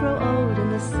world can grow old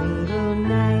in a single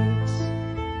night.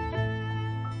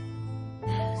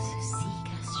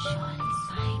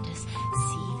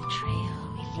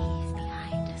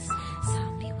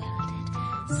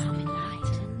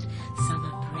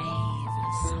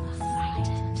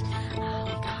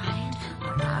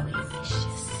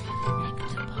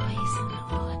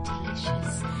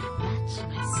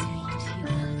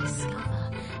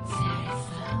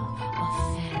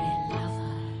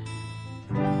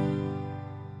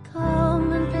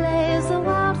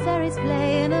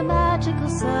 Play in a magical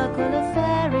circle, a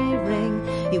fairy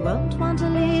ring. You won't want to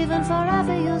leave, and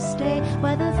forever you'll stay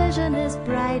where the vision is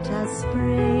bright as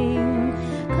spring.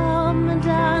 Come and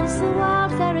dance the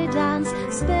wild fairy dance,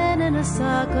 spin in a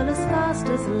circle as fast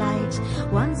as light.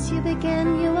 Once you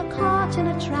begin, you are caught in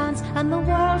a trance, and the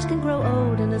world can grow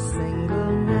old in a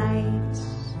single night.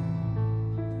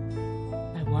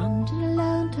 I wandered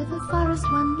alone to the forest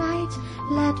one night,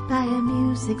 led by a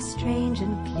music strange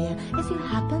and clear. If you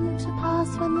happen to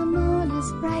pass when the moon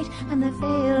is bright and the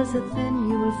veils are thin,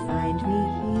 you will find me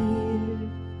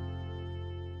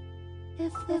here.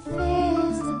 If the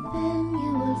veils are thin,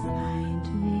 you will find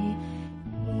me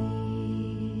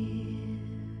here.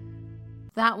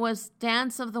 That was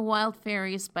Dance of the Wild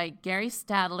Fairies by Gary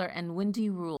Stadler and Wendy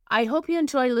Rule. I hope you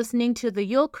enjoy listening to the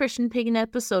Yule Christian Pagan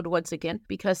episode once again,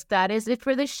 because that is it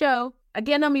for the show.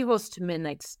 Again, I'm your host,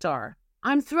 Midnight Star.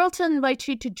 I'm thrilled to invite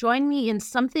you to join me in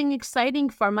something exciting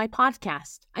for my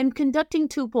podcast. I'm conducting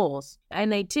 2 polls,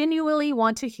 and I genuinely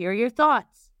want to hear your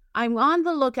thoughts. I'm on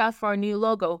the lookout for a new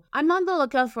logo,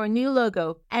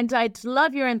 and I'd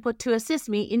love your input to assist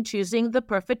me in choosing the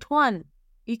perfect one.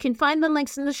 You can find the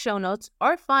links in the show notes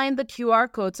or find the QR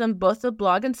codes on both the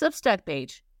blog and Substack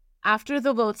page. After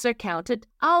the votes are counted,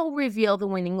 I'll reveal the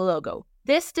winning logo.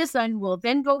 This design will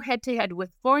then go head-to-head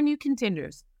with 4 new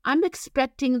contenders. I'm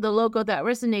expecting the logo that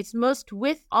resonates most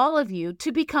with all of you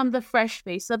to become the fresh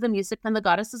face of the Music and the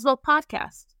Goddesses Will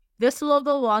podcast. This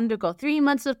logo will undergo 3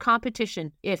 months of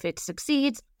competition. If it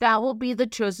succeeds, that will be the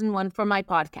chosen one for my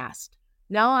podcast.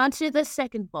 Now on to the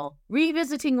second poll,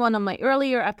 revisiting one of my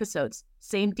earlier episodes.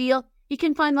 Same deal, you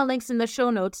can find the links in the show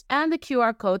notes and the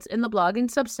QR codes in the blog and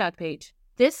Substack page.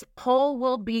 This poll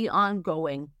will be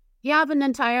ongoing. You have an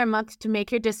entire month to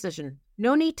make your decision.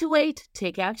 No need to wait,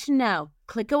 take action now.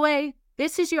 Click away.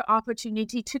 This is your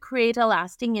opportunity to create a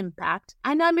lasting impact,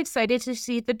 and I'm excited to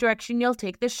see the direction you'll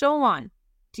take the show on.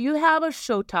 Do you have a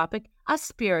show topic, a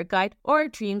spirit guide, or a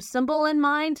dream symbol in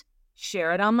mind?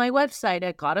 Share it on my website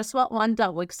at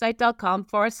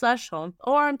goddesswelt1.wixsite.com/home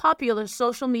or on popular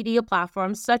social media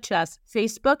platforms such as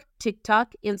Facebook,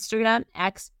 TikTok, Instagram,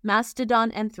 X,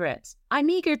 Mastodon, and Threads. I'm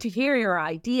eager to hear your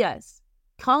ideas.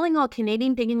 Calling all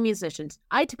Canadian pagan musicians,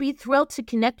 I'd be thrilled to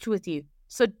connect with you,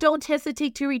 so don't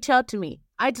hesitate to reach out to me.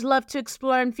 I'd love to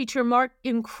explore and feature more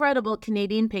incredible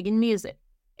Canadian pagan music.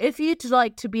 If you'd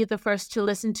like to be the first to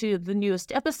listen to the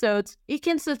newest episodes, you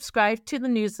can subscribe to the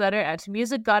newsletter at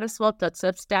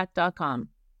musicgoddesswelt.substack.com.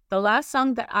 The last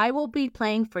song that I will be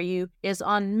playing for you is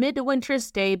On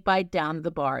Midwinter's Day by Dan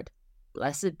the Bard.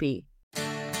 Blessed be.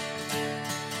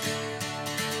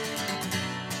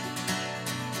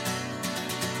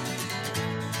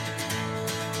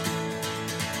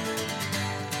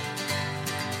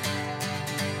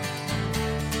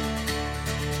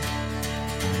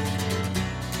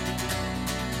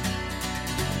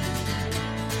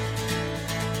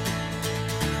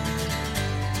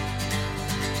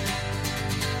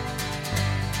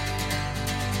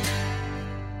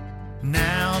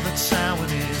 Now that Samhain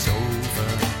is over,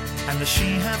 and the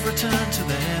she have returned to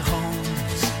their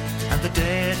homes, and the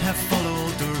dead have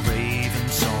followed the raven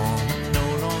song,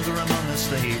 no longer among us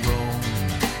they roam.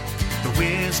 The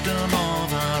wisdom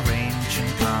of our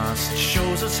ancient past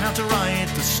shows us how to ride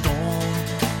the storm.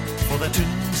 For their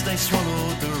tunes they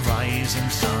swallowed the rising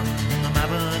sun, and the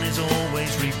Mabon is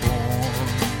always reborn.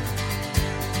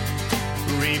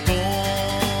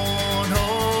 Reborn,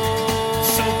 oh.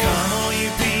 So come all you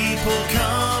people,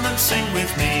 come and sing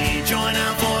with me. Join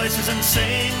our voices and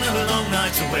sing the long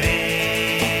nights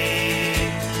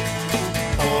away.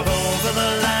 All over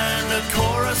the land a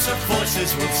chorus of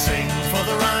voices will sing for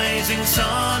the rising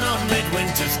sun on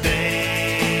Midwinter's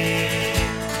Day.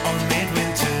 On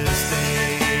Midwinter's Day.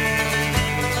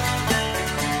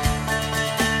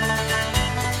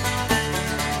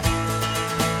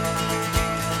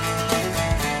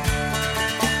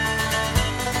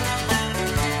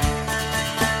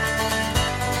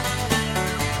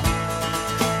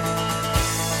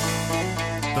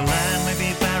 The land may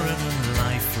be barren and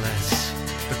lifeless,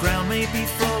 the ground may be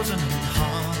frozen and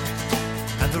hard,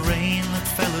 and the rain that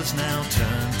fell has now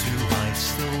turned to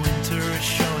ice. The winter is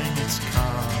showing its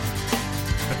card.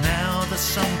 But now the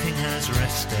Sun King has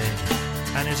rested,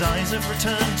 and his eyes have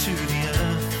returned to the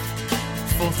earth.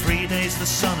 For 3 days the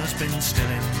sun has been still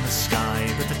in the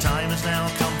sky, but the time has now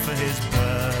come for his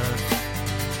birth.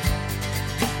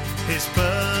 His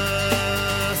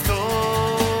birth,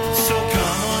 oh. So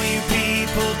come all you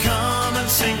people, come and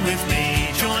sing with me.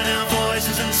 Join our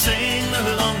voices and sing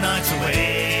the long nights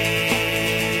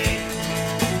away.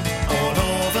 All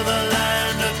over the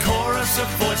land a chorus of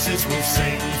voices will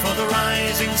sing for the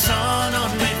rising sun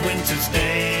on Midwinter's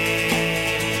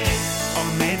Day.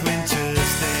 On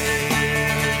Midwinter's Day.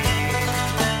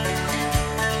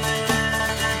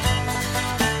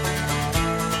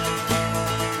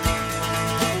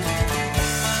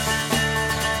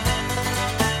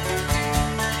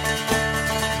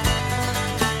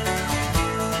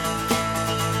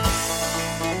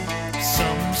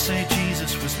 Some say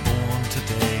Jesus was born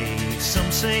today.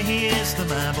 Some say he is the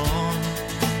Mabon.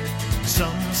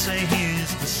 Some say he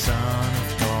is the Son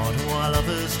of God, while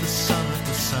others the Son of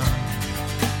the Sun.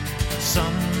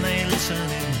 Some may listen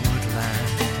in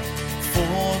woodland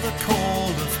for the call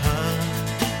of her,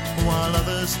 while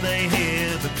others they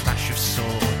hear the clash of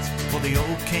swords, for the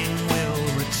old king will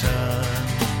return.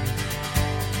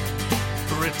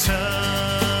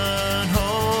 Return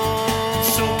home.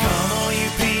 So come all you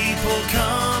people,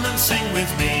 come and sing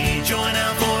with me. Join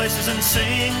our voices and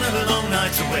sing the long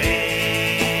nights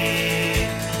away.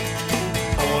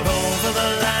 All over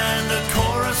the land a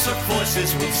chorus of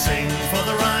voices will sing for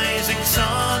the rising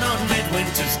sun on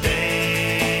Midwinter's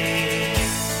Day.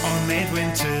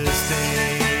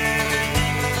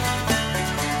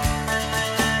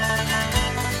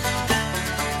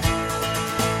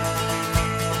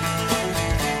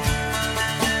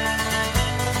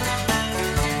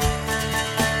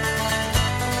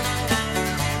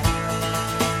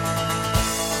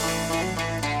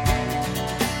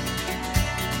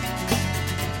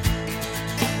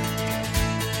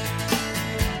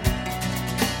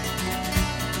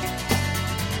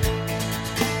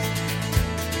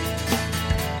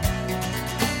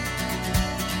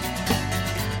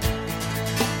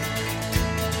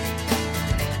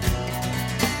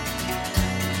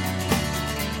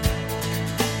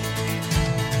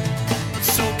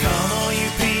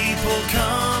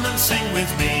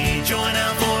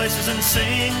 voices and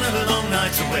sing the long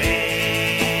nights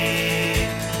away.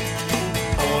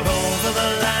 All over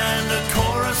the land a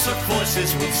chorus of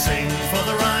voices will sing for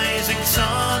the rising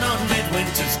sun on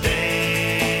Midwinter's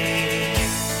Day.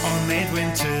 On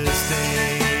Midwinter's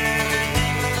Day.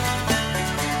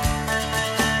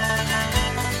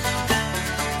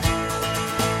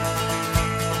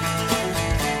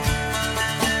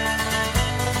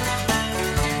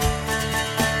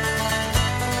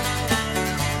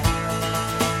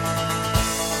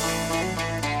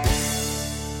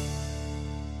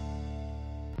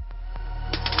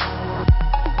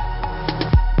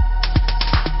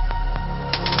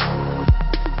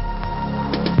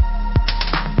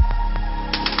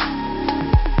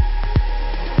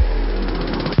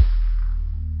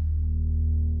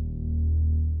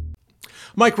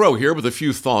 Mike Rowe here with a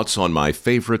few thoughts on my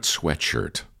favorite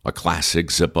sweatshirt, a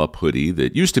classic zip-up hoodie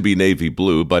that used to be navy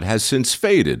blue but has since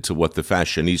faded to what the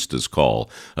fashionistas call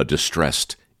a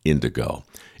distressed indigo.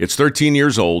 It's 13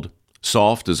 years old,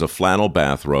 soft as a flannel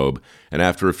bathrobe, and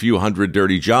after a few hundred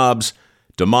dirty jobs,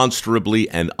 demonstrably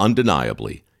and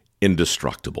undeniably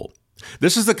indestructible.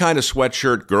 This is the kind of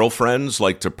sweatshirt girlfriends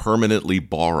like to permanently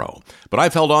borrow, but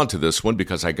I've held on to this one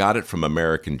because I got it from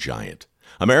American Giant.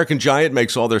 American Giant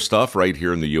makes all their stuff right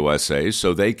here in the USA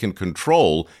so they can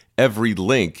control every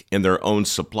link in their own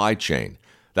supply chain.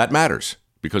 That matters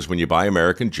because when you buy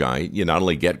American Giant, you not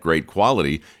only get great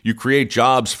quality, you create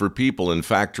jobs for people in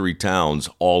factory towns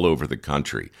all over the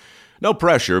country. No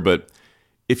pressure, but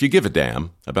if you give a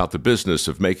damn about the business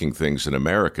of making things in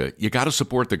America, you got to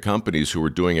support the companies who are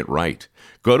doing it right.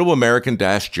 Go to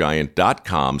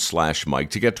american-giant.com/Mike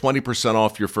to get 20%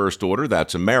 off your first order.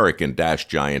 That's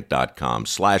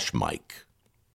american-giant.com/Mike.